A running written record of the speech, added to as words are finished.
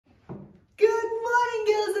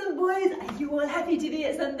boys, are you all happy to be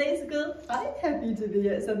at Sunday school? I'm happy to be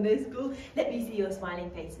at Sunday school. Let me see your smiling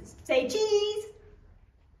faces. Say cheese.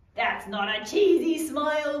 That's not a cheesy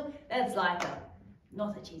smile. That's like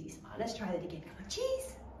not a cheesy smile. Let's try that again. Come on,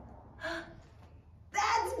 cheese.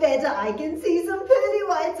 That's better. I can see some pearly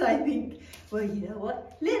whites, I think. Well, you know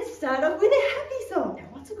what? Let's start off with a happy song. Now,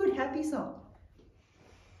 what's a good happy song?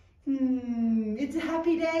 It's a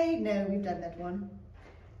happy day. No, we've done that one.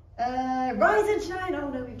 Rise and shine. Oh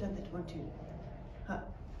no, we've done that one too.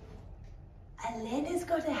 Elena's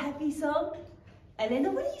got a happy song.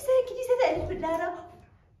 Elena, what do you say? Can you say that a little bit louder?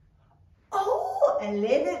 Oh,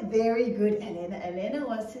 Elena, very good. Elena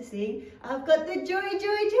wants to sing, I've got the joy,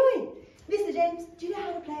 joy, joy. Mr. James, do you know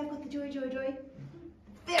how to play I've got the joy, joy, joy?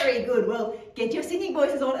 Very good. Well, get your singing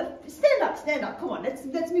voices on. Stand up. Come on, let's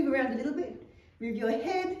move around a little bit. Move your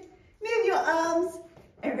head, move your arms.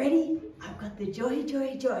 And ready? I've got the joy,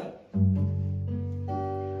 joy, joy.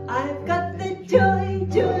 I've got the joy,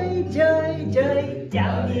 joy, joy, joy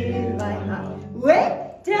down in my heart.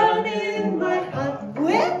 Where? Down in my heart.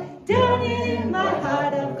 Where? Down in my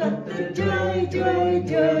heart. I've got the joy, joy,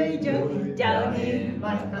 joy, joy down in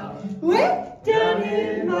my heart. Where? Down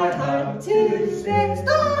in my heart to stay.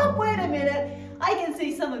 Stop! Wait a minute. I can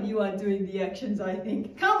see some of you aren't doing the actions, I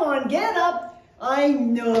think. Come on, get up. I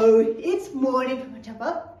know it's morning. Come on, jump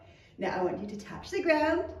up. Now I want you to touch the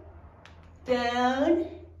ground. Down.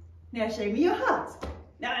 Now show me your hearts.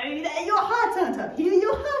 No, your hearts aren't up here.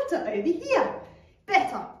 Your hearts are over here.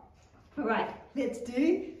 Better. All right, let's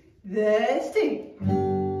do the sing.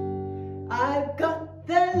 I've got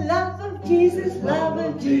the love of Jesus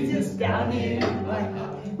down in my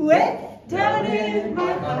heart. Where? Down in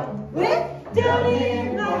my heart. Where? Down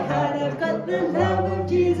in my heart. I've got the love of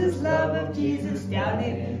Jesus down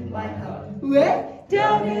in my heart. Where?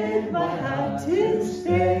 Down in my heart to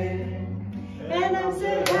stay. And I'm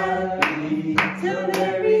so happy, so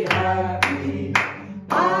very happy.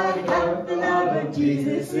 I have the love of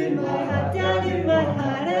Jesus in my heart, down in my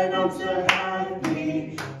heart. And I'm so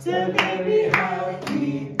happy, so very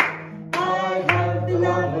happy. I have the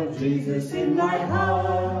love of Jesus in my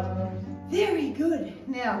heart. Very good.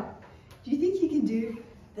 Now, do you think you can do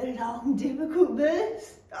the long, difficult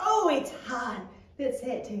verse? Oh, it's hard. Let's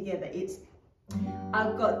say it together. It's,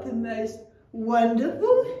 I've got the most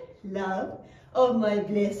wonderful love of my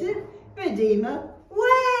blessed Redeemer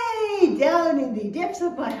way down in the depths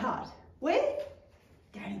of my heart. Where?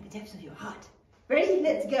 Down in the depths of your heart. Ready?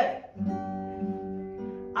 Let's go.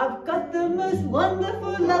 I've got the most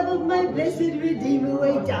wonderful love of my blessed Redeemer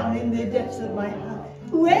way down in the depths of my heart.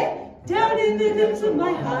 Where? Down in the depths of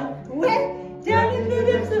my heart. Where? Down in the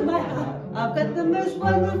depths of my heart. I've got the most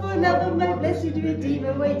wonderful love of my blessed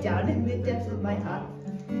Redeemer way down in the depths of my heart.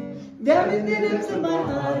 Down in the depths of my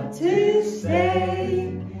heart to stay.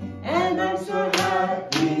 And I'm so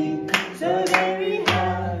happy, so very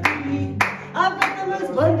happy. I've got the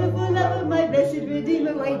most wonderful love of my blessed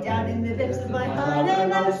Redeemer way down in the depths of my heart.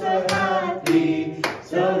 And I'm so happy,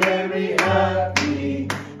 so very happy.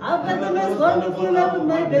 I've got the most wonderful love of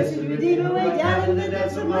my blessed Redeemer way down in the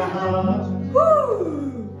depths of my heart. Woo!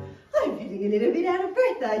 I'm feeling a little bit out of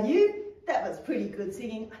breath, are you? That was pretty good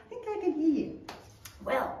singing. I think I can hear you.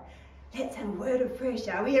 Well, let's have a word of prayer,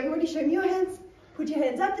 shall we? Everybody show me your hands. Put your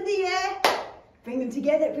hands up in the air. Bring them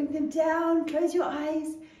together, bring them down. Close your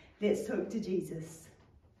eyes. Let's talk to Jesus.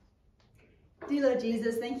 Dear Lord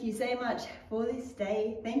Jesus, thank you so much for this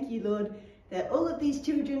day. Thank you, Lord, that all of these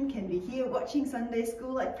children can be here watching Sunday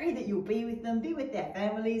school. I pray that you'll be with them, be with their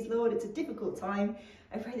families, Lord. It's a difficult time.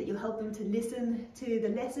 I pray that you'll help them to listen to the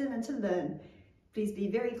lesson and to learn. Please be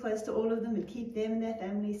very close to all of them and keep them and their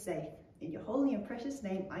families safe. In your holy and precious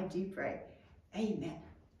name, I do pray. Amen.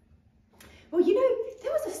 Well, you know,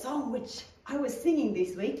 there was a song which I was singing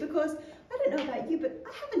this week because, I don't know about you, but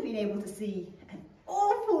I haven't been able to see an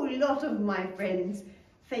awful lot of my friends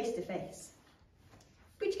face to face,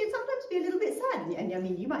 which can sometimes be a little bit sad. And I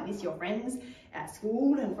mean, you might miss your friends at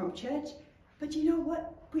school and from church, but you know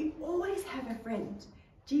what? We always have a friend.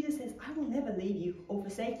 Jesus says, I will never leave you or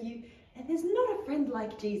forsake you. And there's not a friend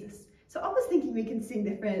like Jesus. So I was thinking we can sing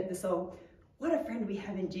the song, What a Friend We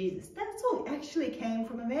Have in Jesus. That song actually came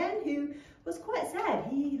from a man who was quite sad.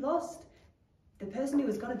 He lost the person who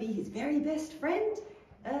was going to be his very best friend.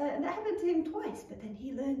 And that happened to him twice. But then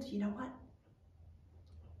he learned, you know what?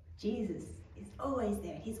 Jesus is always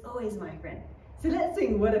there. He's always my friend. So let's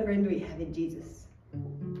sing What a Friend We Have in Jesus.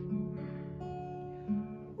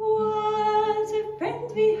 What a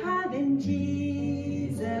friend we have in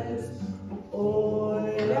Jesus. All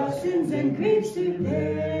our sins and griefs to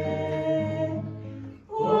bear.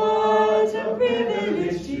 What a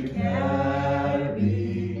privilege to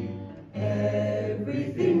carry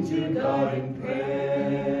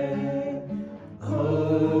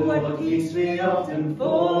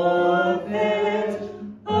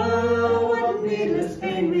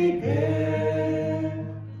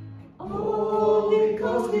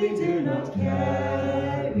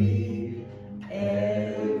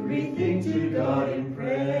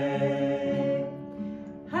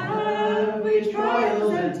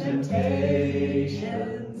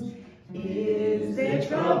nations. Is there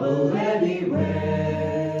trouble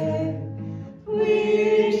anywhere?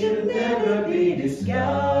 We should never be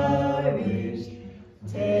discouraged.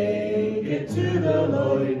 Take it to the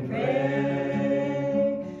Lord in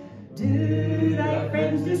prayer. Do thy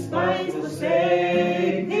friends despise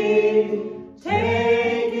forsake thee?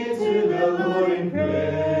 Take it to the Lord in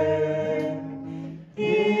prayer.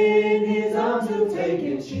 In his arms he'll take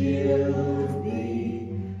and shield thee.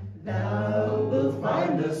 Thou wilt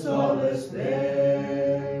find a solace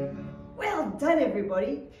there. Well done,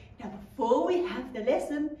 everybody. Now, before we have the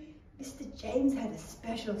lesson, Mr. James had a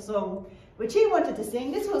special song which he wanted to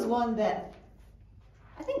sing. This was one that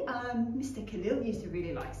I think Mr. Khalil used to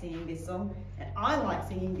really like singing this song, and I like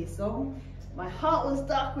singing this song. My heart was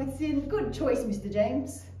dark with sin. Good choice, Mr.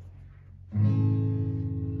 James.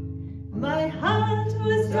 My heart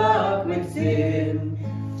was dark with sin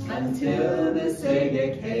until the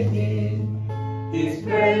Saviour came in. His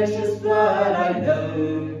precious blood, I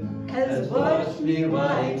know, has washed me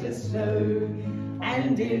white as snow.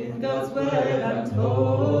 And in God's word I'm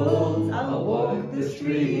told, I'll walk the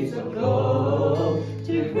streets of gold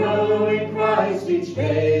to grow in Christ each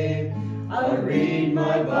day. I'll read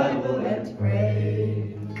my Bible and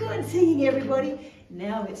pray. Good singing, everybody.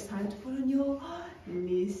 Now it's time to put on your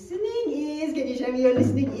listening ears. Can you show me your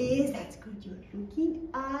listening ears? That's good. Your looking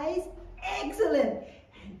eyes. Excellent.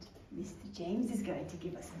 And Mr. James is going to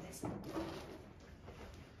give us a lesson.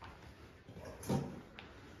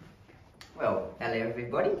 Well, hello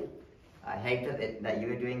everybody. I hope that you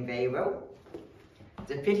are doing very well.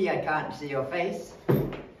 It's a pity I can't see your face,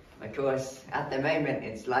 because at the moment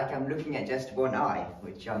it's like I'm looking at just one eye,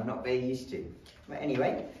 which I'm not very used to. But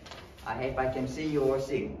anyway, I hope I can see you all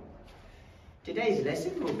soon. Today's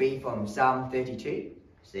lesson will be from Psalm 32,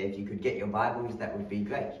 so if you could get your Bibles, that would be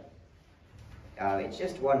great. It's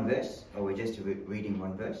just one verse, or we're just reading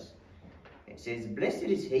one verse. It says, "Blessed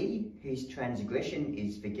is he whose transgression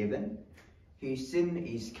is forgiven, whose sin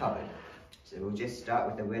is covered." So we'll just start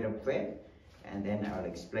with a word of prayer, and then I'll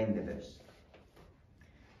explain the verse.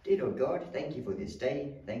 Dear Lord God, thank you for this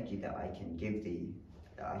day. Thank you that I can give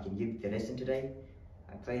the lesson today.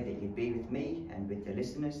 I pray that you'd be with me and with the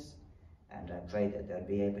listeners, and I pray that they'll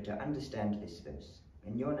be able to understand this verse.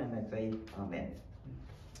 In your name I pray, Amen.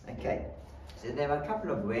 Okay, so there are a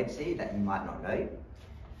couple of words here that you might not know.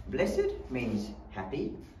 Blessed means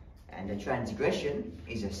happy, and a transgression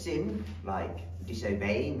is a sin, like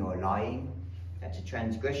disobeying or lying. That's a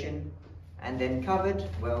transgression. And then covered,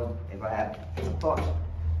 well, if I have a pot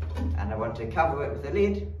and I want to cover it with a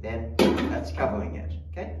lid, then that's covering it,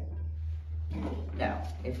 okay? Now,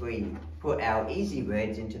 if we put our easy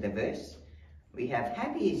words into the verse, we have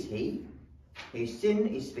happy is he whose sin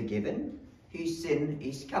is forgiven, whose sin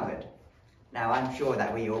is covered. Now, I'm sure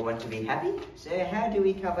that we all want to be happy, so how do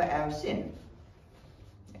we cover our sin?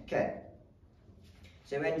 Okay,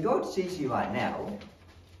 so when God sees you right now,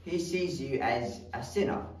 he sees you as a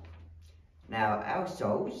sinner. Now, our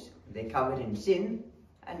souls, they're covered in sin,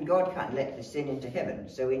 and God can't let the sin into heaven,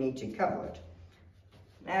 so we need to cover it.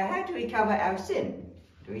 Now, how do we cover our sin?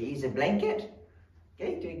 Do we use a blanket?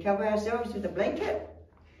 Okay, do we cover ourselves with a blanket?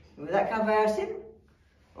 Will that cover our sin?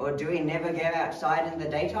 Or do we never go outside in the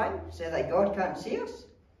daytime so that God can't see us?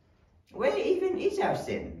 Where even is our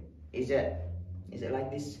sin? Is it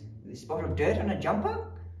like this spot of dirt on a jumper?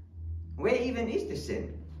 Where even is the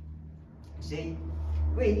sin? See,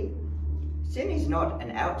 sin is not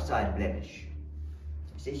an outside blemish.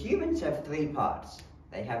 See, humans have three parts.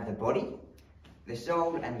 They have the body, the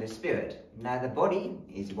soul, and the spirit. Now, the body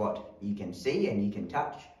is what you can see and you can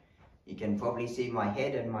touch. You can probably see my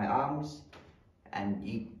head and my arms, and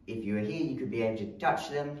if you were here, you could be able to touch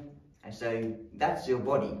them. And so that's your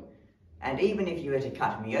body. And even if you were to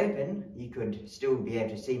cut me open, you could still be able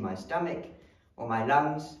to see my stomach or my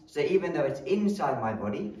lungs. So even though it's inside my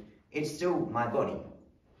body, it's still my body.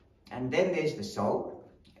 And then there's the soul,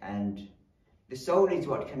 and the soul is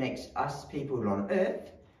what connects us people on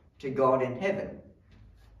earth to God in heaven.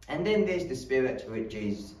 And then there's the spirit, which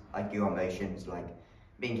is like your emotions, like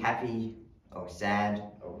being happy or sad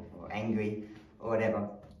or angry or whatever.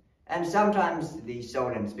 And sometimes the soul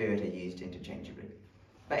and spirit are used interchangeably.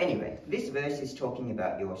 But anyway, this verse is talking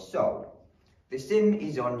about your soul. The sin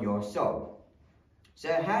is on your soul.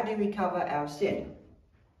 So how do we cover our sin?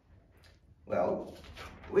 Well,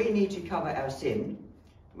 we need to cover our sin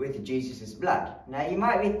with Jesus' blood. Now you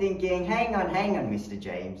might be thinking, hang on, Mr.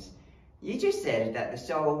 James. You just said that the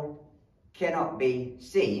soul cannot be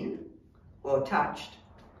seen or touched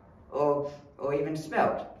or even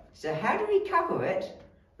smelt. So how do we cover it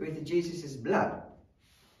with Jesus' blood?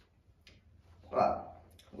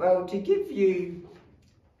 Well, to give you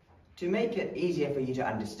to make it easier for you to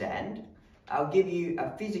understand, I'll give you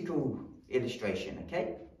a physical illustration,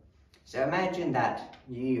 okay? So imagine that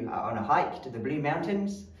you are on a hike to the Blue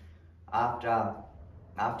Mountains after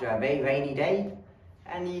a very rainy day,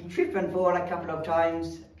 and you trip and fall a couple of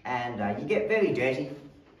times, and you get very dirty.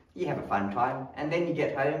 You have a fun time, and then you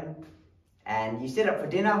get home and you sit up for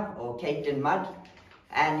dinner all caked in mud,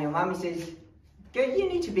 and your mummy says, "Girl, you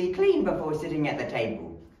need to be clean before sitting at the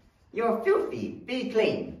table. You're filthy, be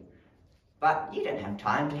clean." But you don't have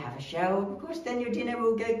time to have a shower because then your dinner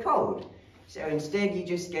will go cold. So instead you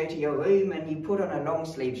just go to your room and you put on a long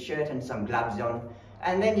sleeve shirt and some gloves on,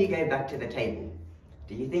 and then you go back to the table.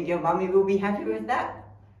 Do you think your mummy will be happy with that?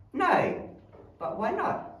 No. But why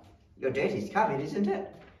not? Your dirt is covered, isn't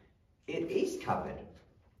it? It is covered.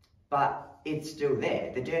 But it's still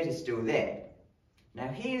there. The dirt is still there. Now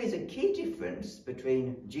here is a key difference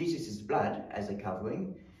between Jesus' blood as a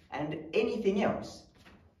covering and anything else.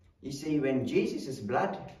 You see, when Jesus'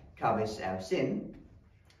 blood covers our sin,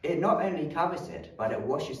 it not only covers it, but it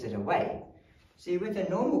washes it away. See, with a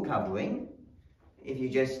normal covering,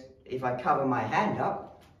 if I cover my hand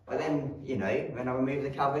up, well then, you know, when I remove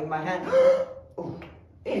the covering, my hand, I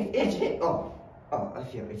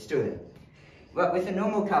feel it's still there. But with a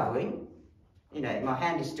normal covering, you know, my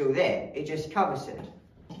hand is still there. It just covers it.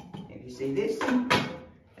 If you see this,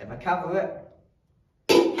 if I cover it,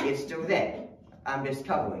 it's still there. I'm just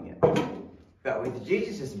covering it. But with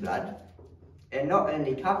Jesus' blood, it not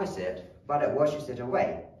only covers it, but it washes it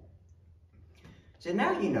away. So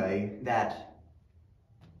now you know that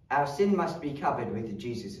our sin must be covered with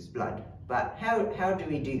Jesus' blood. But how do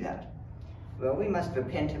we do that? Well, we must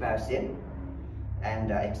repent of our sin and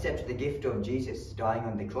accept the gift of Jesus dying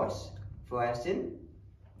on the cross for our sin.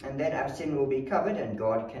 And then our sin will be covered and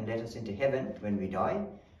God can let us into heaven when we die.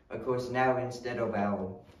 Of course, now instead of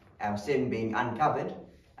our sin being uncovered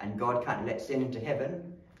and God can't let sin into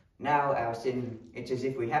heaven, now our sin, it's as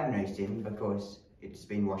if we have no sin because it's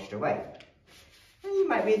been washed away. And you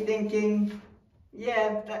might be thinking,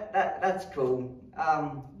 yeah, that's cool.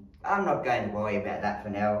 I'm not going to worry about that for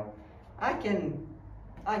now. I can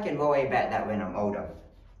worry about that when I'm older.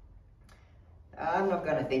 I'm not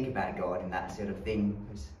going to think about God and that sort of thing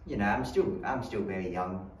because, you know, I'm still very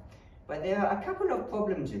young. But there are a couple of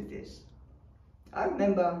problems with this. I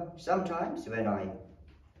remember sometimes when I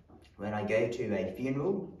go to a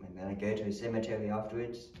funeral and then I go to a cemetery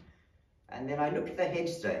afterwards, and then I look at the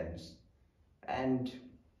headstones, and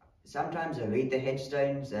sometimes I read the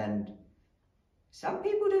headstones, and some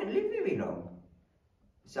people don't live very long.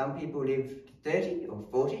 Some people live 30 or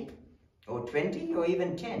 40 or 20 or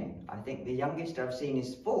even 10. I think the youngest I've seen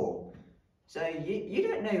is 4. So you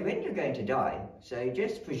don't know when you're going to die. So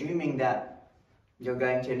just presuming that you're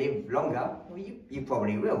going to live longer, well, you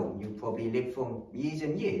probably will. You'll probably live for years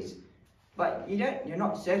and years. But you're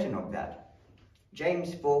not certain of that.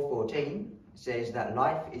 James 4:14 says that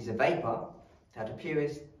life is a vapor that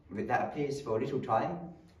appears for a little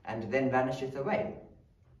time and then vanisheth away.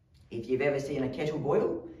 If you've ever seen a kettle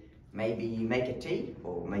boil, maybe you make a tea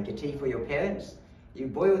or make a tea for your parents, you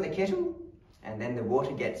boil the kettle and then the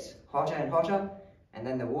water gets hotter and hotter, and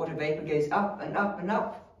then the water vapor goes up and up and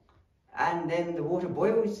up, and then the water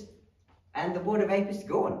boils and the water vapor is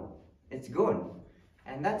gone. It's gone.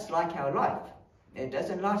 And that's like our life. It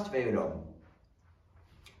doesn't last very long.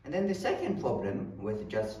 And then the second problem with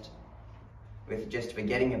just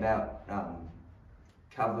forgetting about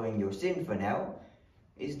covering your sin for now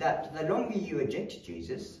is that the longer you reject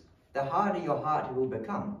Jesus, the harder your heart will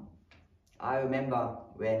become. I remember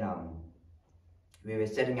when we were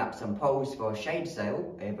setting up some poles for a shade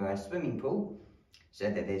sail over a swimming pool, so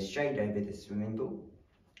that there's shade over the swimming pool.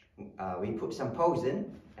 We put some poles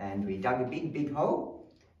in and we dug a big hole,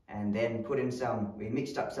 and then we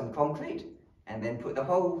mixed up some concrete and then put the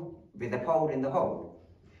hole with the pole in the hole.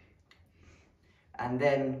 And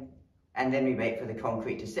then we wait for the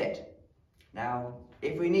concrete to set. Now,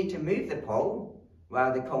 if we need to move the pole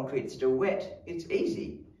while the concrete's still wet, it's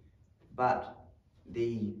easy. But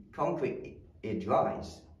the concrete, it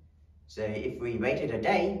dries. So if we waited a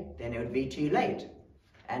day, then it would be too late.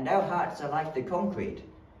 And our hearts are like the concrete.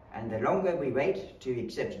 And the longer we wait to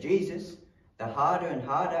accept Jesus, the harder and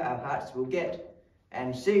harder our hearts will get.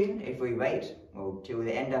 And soon, if we wait till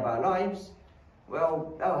the end of our lives,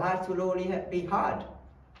 well, our hearts will only be hard.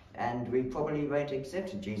 And we probably won't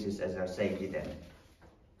accept Jesus as our Saviour then.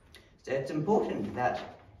 So it's important that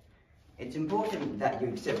you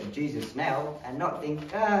accept Jesus now and not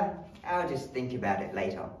think, I'll just think about it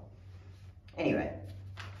later. Anyway,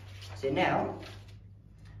 so now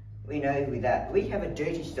we know that we have a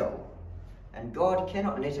dirty soul, and God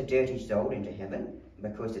cannot let a dirty soul into heaven.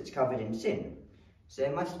 because it's covered in sin. So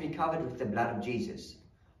it must be covered with the blood of Jesus.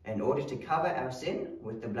 In order to cover our sin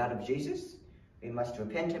with the blood of Jesus, we must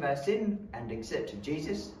repent of our sin and accept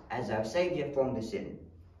Jesus as our Saviour from the sin.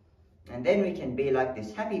 And then we can be like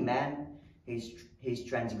this happy man, his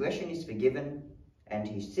transgression is forgiven and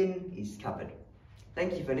his sin is covered.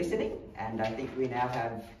 Thank you for listening, and I think we now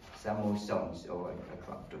have some more songs or a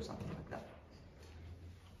craft or something like that.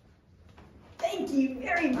 Thank you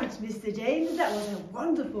very much, Mr. James. That was a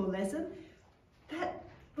wonderful lesson. That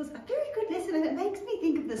was a very good lesson, and it makes me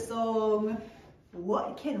think of the song,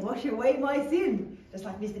 "What Can Wash Away My Sin?" Just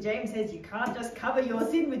like Mr. James says, you can't just cover your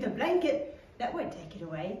sin with a blanket. That won't take it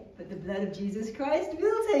away, but the blood of Jesus Christ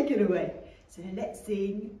will take it away. So let's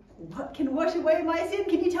sing, "What Can Wash Away My Sin?"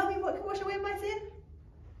 Can you tell me what can wash away my sin?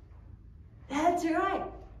 That's right.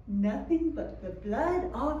 Nothing but the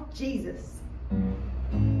blood of Jesus.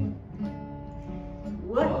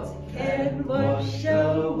 What can wash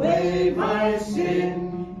away my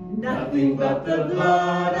sin? Nothing but the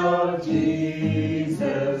blood of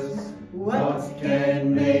Jesus. What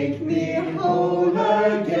can make me whole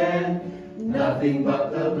again? Nothing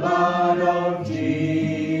but the blood of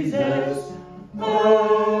Jesus.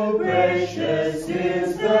 Oh, precious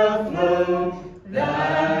is the flow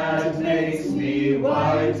that makes me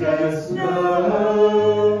white as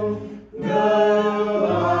snow. No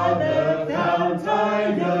other fount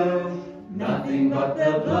I know, nothing but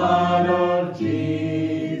the blood of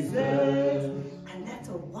Jesus. And that's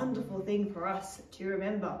a wonderful thing for us to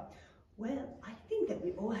remember. Well, I think that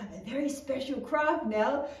we all have a very special craft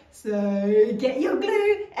now, so get your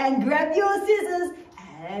glue and grab your scissors,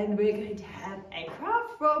 and we're going to have a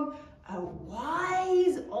craft from a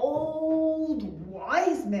wise old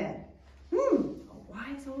wise man. A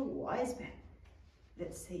wise old wise man.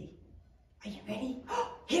 Let's see. Are you ready?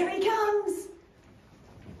 Oh, here he comes!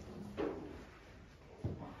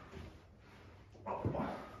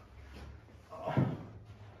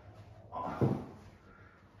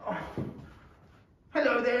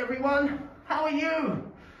 Hello there, everyone. How are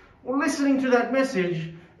you? Well, listening to that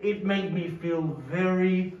message, it made me feel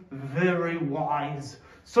very, very wise.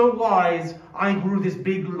 So wise, I grew this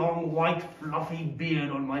big, long, white, fluffy beard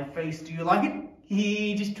on my face. Do you like it?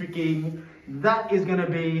 Just tricking. That is going to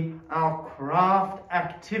be our craft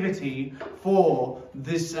activity for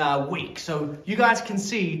this week. So you guys can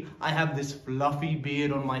see I have this fluffy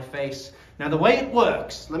beard on my face. Now the way it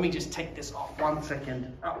works, let me just take this off 1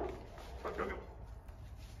 second.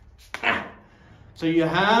 So you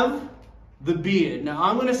have the beard. Now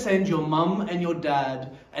I'm going to send your mum and your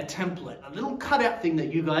dad a template, a little cutout thing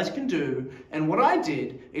that you guys can do. And what I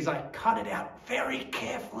did is I cut it out very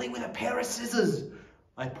carefully with a pair of scissors.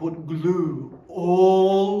 I put glue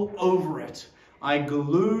all over it. I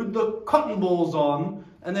glued the cotton balls on,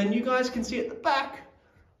 and then you guys can see at the back,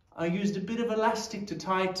 I used a bit of elastic to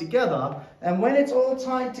tie it together. And when it's all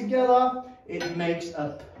tied together, it makes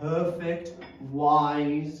a perfect,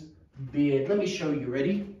 wise beard. Let me show you.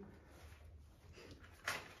 Ready?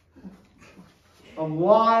 A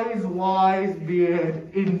wise, wise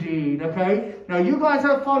beard indeed, okay? Now you guys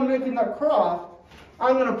have fun making that craft.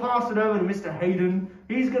 I'm going to pass it over to Mr. Hayden.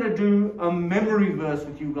 He's going to do a memory verse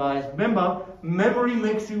with you guys. Remember, memory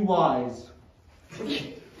makes you wise.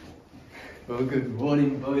 Well, good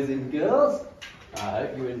morning, boys and girls. I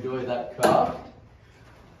hope you enjoy that craft.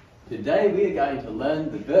 Today we are going to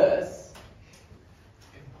learn the verse,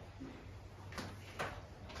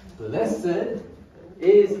 "Blessed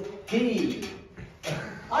is he."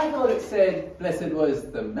 I thought it said, "Blessed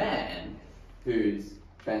was the man whose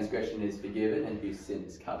transgression is forgiven and whose sin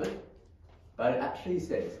is covered." But it actually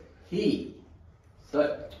says he.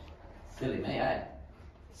 So, silly me, eh?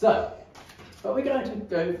 So, but we're going to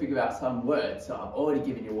go figure out some words. So I've already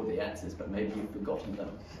given you all the answers, but maybe you've forgotten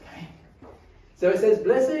them. Okay. So it says,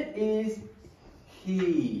 "Blessed is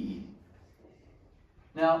he."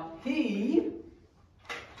 Now, he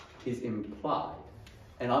is implied.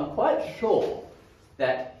 And I'm quite sure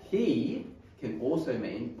that he can also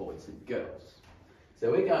mean boys and girls.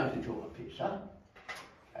 So we're going to draw a picture.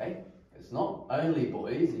 Okay. It's not only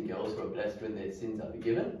boys and girls who are blessed when their sins are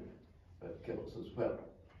forgiven, but girls as well.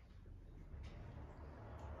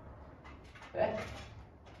 Okay?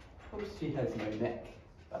 Oops, she has no neck,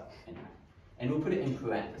 but anyway. And we'll put it in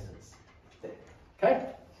parentheses. There.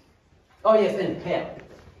 Okay? Oh yes, and hair.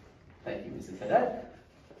 Thank you, Mrs. Haddad.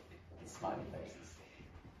 And smiley faces.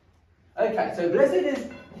 Okay, so blessed is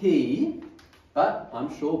he, but I'm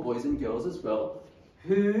sure boys and girls as well,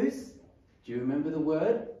 whose, do you remember the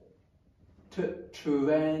word?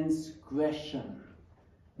 Transgression.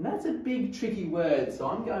 And that's a big tricky word, so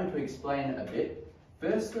I'm going to explain it a bit.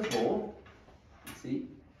 First of all, See,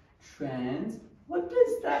 trans, what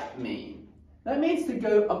does that mean? That means to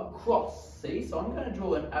go across, see? So I'm going to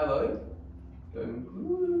draw an arrow going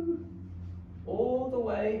all the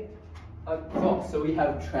way across. So we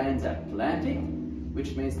have transatlantic,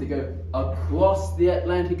 which means to go across the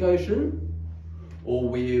Atlantic Ocean, or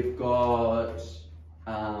we've got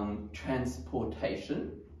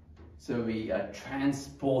transportation. So we are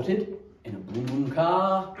transported in a boom boom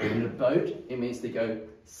car or in a boat. It means to go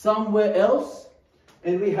somewhere else.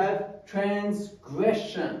 And we have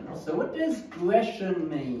transgression. So what does gression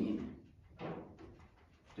mean?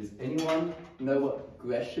 Does anyone know what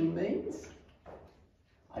gression means?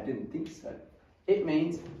 I didn't think so. It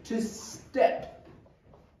means to step.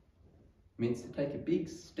 It means to take a big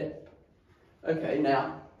step. Okay,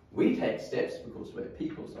 now we take steps because we're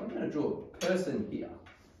people. So I'm going to draw a person here.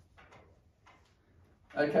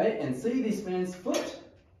 Okay, and see this man's foot?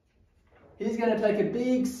 He's going to take a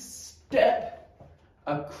big step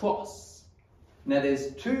across. Now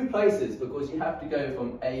there's two places because you have to go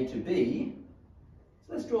from A to B.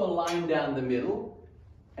 So let's draw a line down the middle,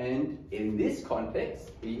 and in this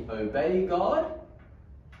context we obey God,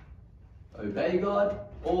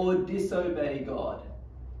 or disobey God.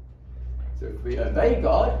 So if we obey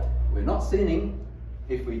God, we're not sinning.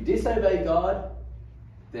 If we disobey God,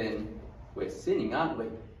 then we're sinning, aren't we?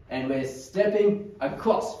 And we're stepping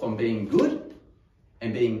across from being good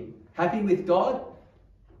and being happy with God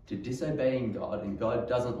to disobeying God, and God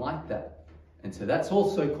doesn't like that. And so that's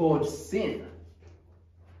also called sin.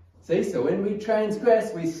 See, so when we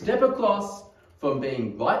transgress, we step across from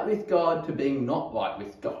being right with God to being not right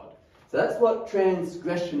with God. So that's what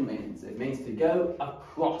transgression means. It means to go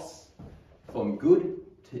across from good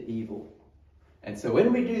to evil. And so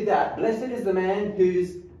when we do that, blessed is the man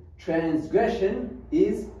whose transgression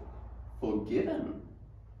is forgiven.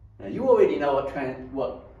 Now you already know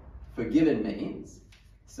what forgiven means.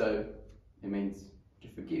 So it means to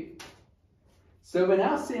forgive. So when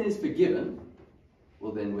our sin is forgiven,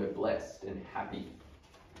 well then we're blessed and happy.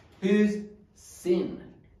 Whose sin?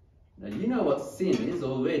 Now you know what sin is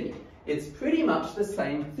already. It's pretty much the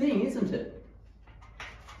same thing, isn't it?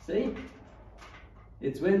 See?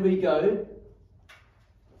 It's when we go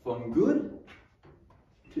from good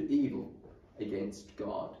to evil against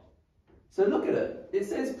God. So look at it. It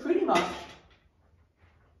says pretty much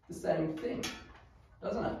the same thing,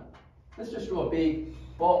 doesn't it? Let's just draw a big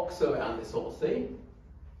box around this all, see?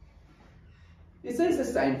 It says the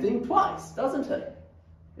same thing twice, doesn't it?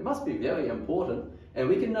 It must be very important. And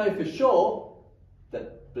we can know for sure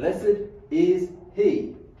that blessed is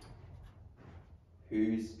he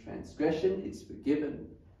whose transgression is forgiven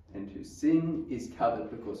and whose sin is covered.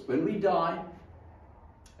 Because when we die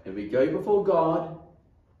and we go before God,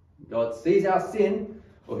 God sees our sin,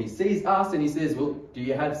 or he sees us and he says, well, do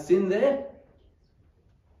you have sin there?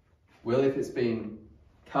 Well, if it's been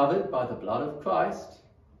covered by the blood of Christ,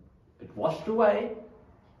 it washed away,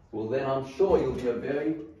 well then I'm sure you'll be a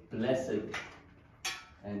very blessed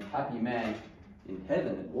and happy man in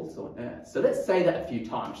heaven and also on earth. So let's say that a few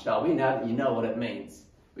times, shall we? Now that you know what it means,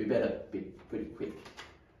 we better be pretty quick.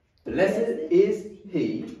 Blessed is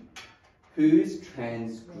he whose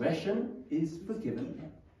transgression is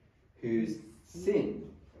forgiven, whose sin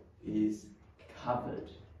is covered.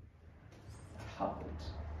 Covered.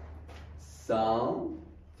 Psalm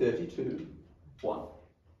 32:1.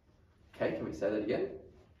 Okay, can we say that again?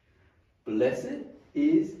 Blessed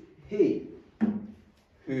is he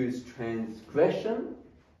whose transgression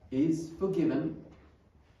is forgiven,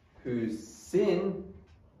 whose sin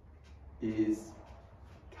is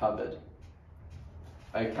covered.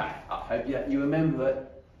 Okay, I hope you remember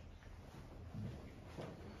it.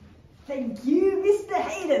 Thank you, Mr.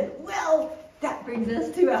 Hayden. Well, that brings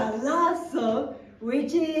us to our last song,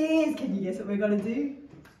 which is, can you guess what we're going to do?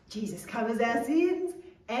 Jesus covers our sins,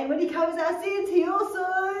 and when he covers our sins, he also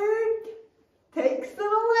takes them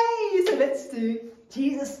away. So let's do,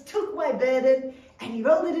 Jesus took my burden and he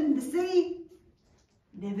rolled it in the sea,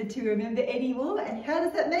 never to remember anymore. And how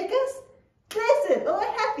does that make us? Blessed or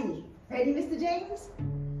happy. Ready, Mr. James?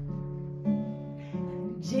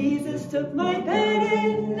 Jesus took my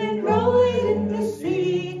burden and rolled it in the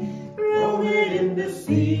sea, rolled it in the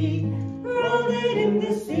sea, rolled it in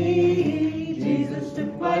the sea. Jesus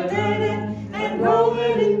took my burden and rolled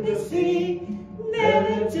it in the sea,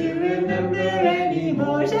 never to remember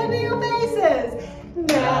anymore. Show me your faces.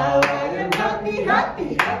 Now I am happy,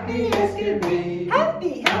 happy, happy as can be.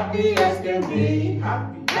 Happy, happy as can be.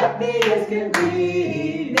 Happy, happy as can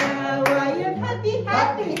be. Now I am happy,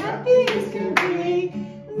 happy, happy as can be.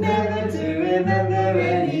 Never to remember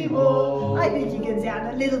anymore. I think you can sound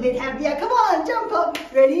a little bit happier. Come on, jump up.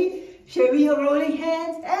 Ready? Show me your rolling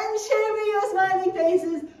hands and show me your smiling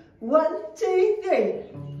faces. 1, 2, 3.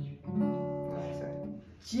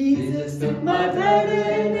 Jesus took my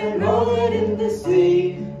burden and rolled it in the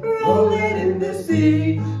sea. Roll it in the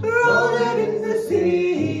sea. Roll it in the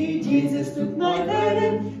sea. Jesus took my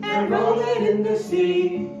burden and rolled it in the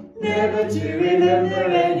sea. Never to remember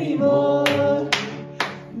anymore.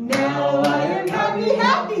 Now I am happy,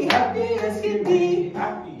 happy, happy as can be.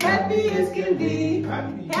 Happy as can be.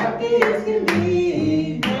 Happy as can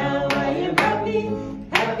be. Now I am happy,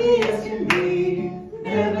 happy as can be.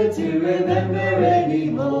 Never to remember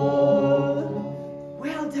anymore.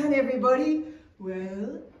 Well done, everybody.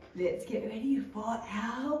 Well, let's get ready for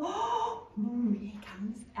our... here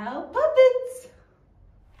comes our puppets.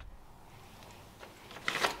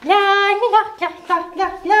 La la la la la la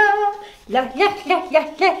la la la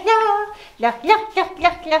la la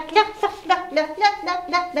la la la la la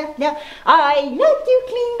la la la. I like to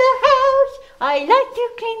clean the house. I like to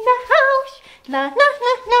clean the house. La la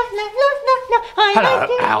la la la la la la. Hello,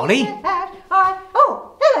 Owlie. Oh,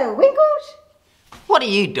 hello, Winkles. What are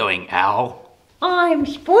you doing, Owl? I'm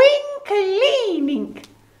spring cleaning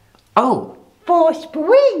Oh, for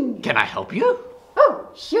spring. can I help you? Oh,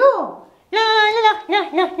 sure. La la la la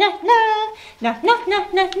la la la la la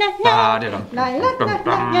la la la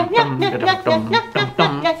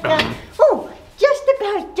la. Oh, just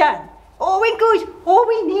about done. Oh, Winkles, all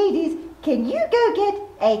we need is, can you go get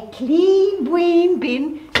a clean green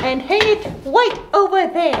bin and hang it right over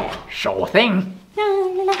there? Sure thing. La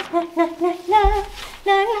la la la la la.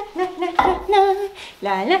 La la la la la la.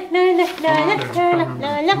 La la la la la la la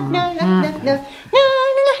la la la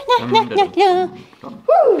la la.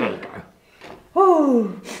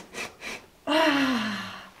 Oh,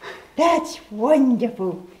 that's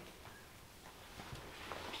wonderful.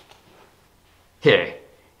 Here,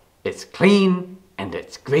 it's clean and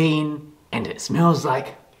it's green and it smells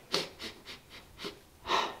like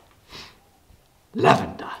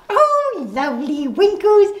lavender. Oh, lovely,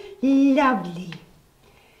 Winkles, lovely.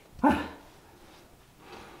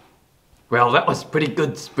 Well, that was pretty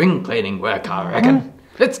good spring cleaning work, I reckon.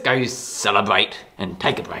 Let's go celebrate and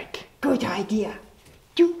take a break. Good idea.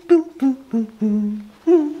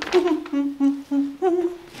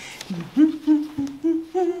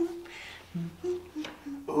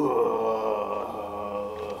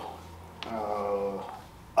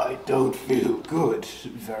 I don't feel good.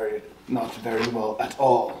 Not very well at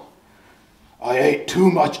all. I ate too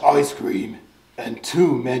much ice cream and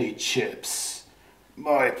too many chips.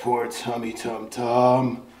 My poor tummy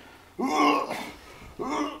tum-tum.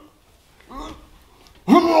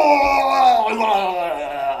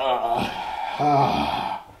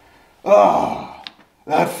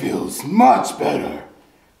 That feels much better.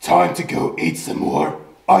 Time to go eat some more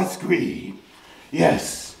ice cream.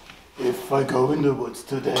 Yes, if I go in the woods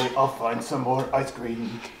today, I'll find some more ice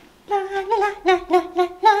cream. La la la la la la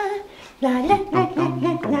la la la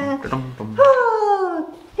la la.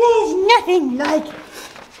 Oh, there's nothing like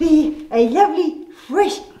a lovely,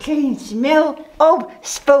 fresh, clean smell of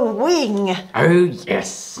spring. Oh,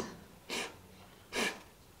 yes.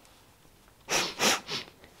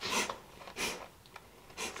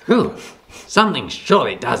 Ooh, something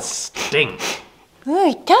surely does stink. Oh,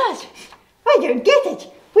 it does. I don't get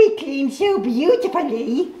it. We clean so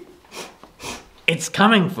beautifully. It's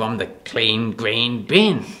coming from the clean green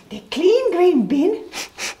bin. The clean green bin?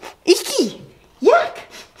 Icky. Yuck.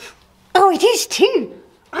 Oh, it is too.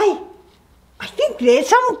 I think there's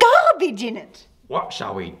some garbage in it. What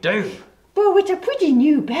shall we do? Well, it's a pretty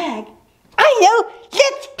new bag. I know.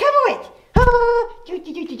 Let's cover it.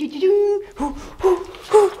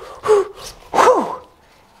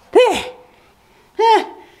 There.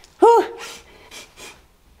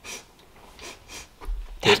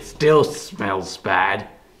 It still smells bad.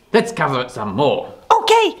 Let's cover it some more.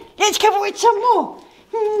 Okay, let's cover it some more.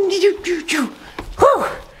 And here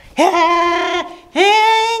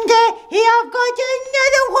I've got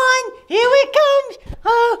another one. Here it comes.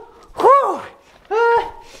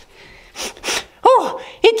 Oh,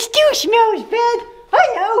 it still smells bad.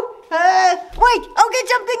 I know. Wait, I'll get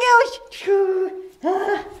something else.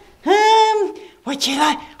 What shall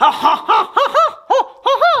I?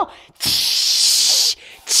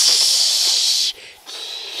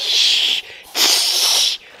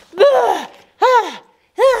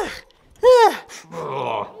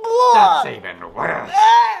 Oh, that's even worse.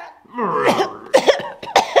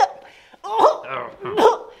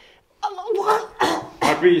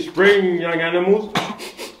 Happy spring, young animals.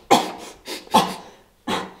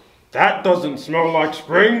 That doesn't smell like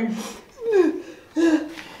spring.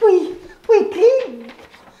 We clean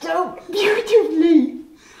so beautifully.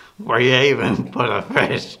 We you even put a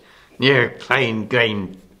fresh, new, clean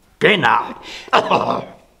green bin up.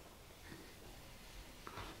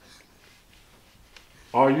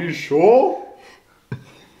 Are you sure?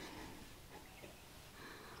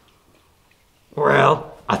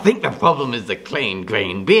 Well, I think the problem is the clean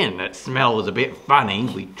green bin. It smells a bit funny.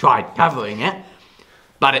 We tried covering it,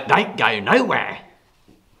 but it don't go nowhere.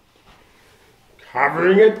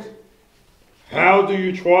 Covering it? How do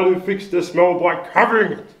you try to fix the smell by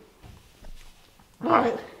covering it?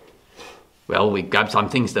 Right. Well, we grabbed some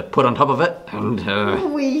things to put on top of it,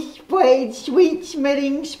 and We sprayed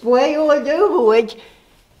sweet-smelling spray all over it.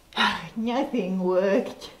 Nothing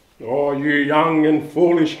worked. Oh, you young and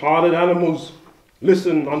foolish-hearted animals,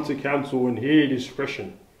 listen unto counsel and hear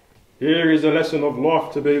discretion. Here is a lesson of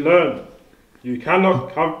life to be learned. You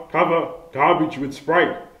cannot cover garbage with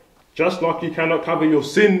spray, just like you cannot cover your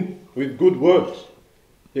sin with good words.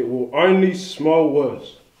 It will only smell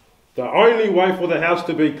worse. The only way for the house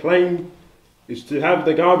to be clean is to have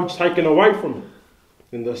the garbage taken away from it.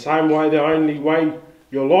 In the same way, the only way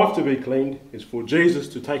your life to be cleaned is for Jesus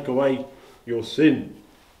to take away your sin.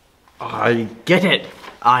 I get it.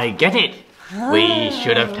 I get it. We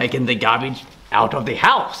should have taken the garbage out of the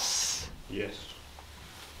house. Yes.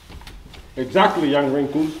 Exactly, young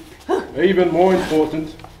wrinkles. Even more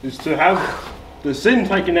important is to have the sin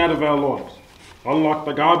taken out of our lives. Unlike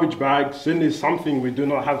the garbage bag, sin is something we do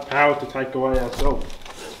not have power to take away ourselves.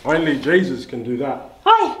 Only Jesus can do that.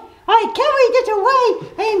 I carried it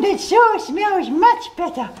away and it sure smells much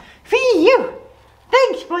better. For you.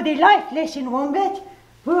 Thanks for the life lesson, Wombat.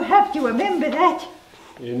 We'll have to remember that.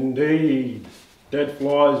 Indeed. Dead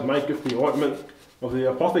flies maketh the ointment of the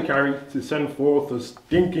apothecary to send forth a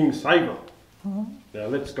stinking savour. Now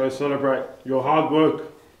let's go celebrate your hard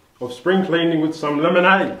work of spring cleaning with some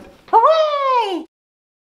lemonade.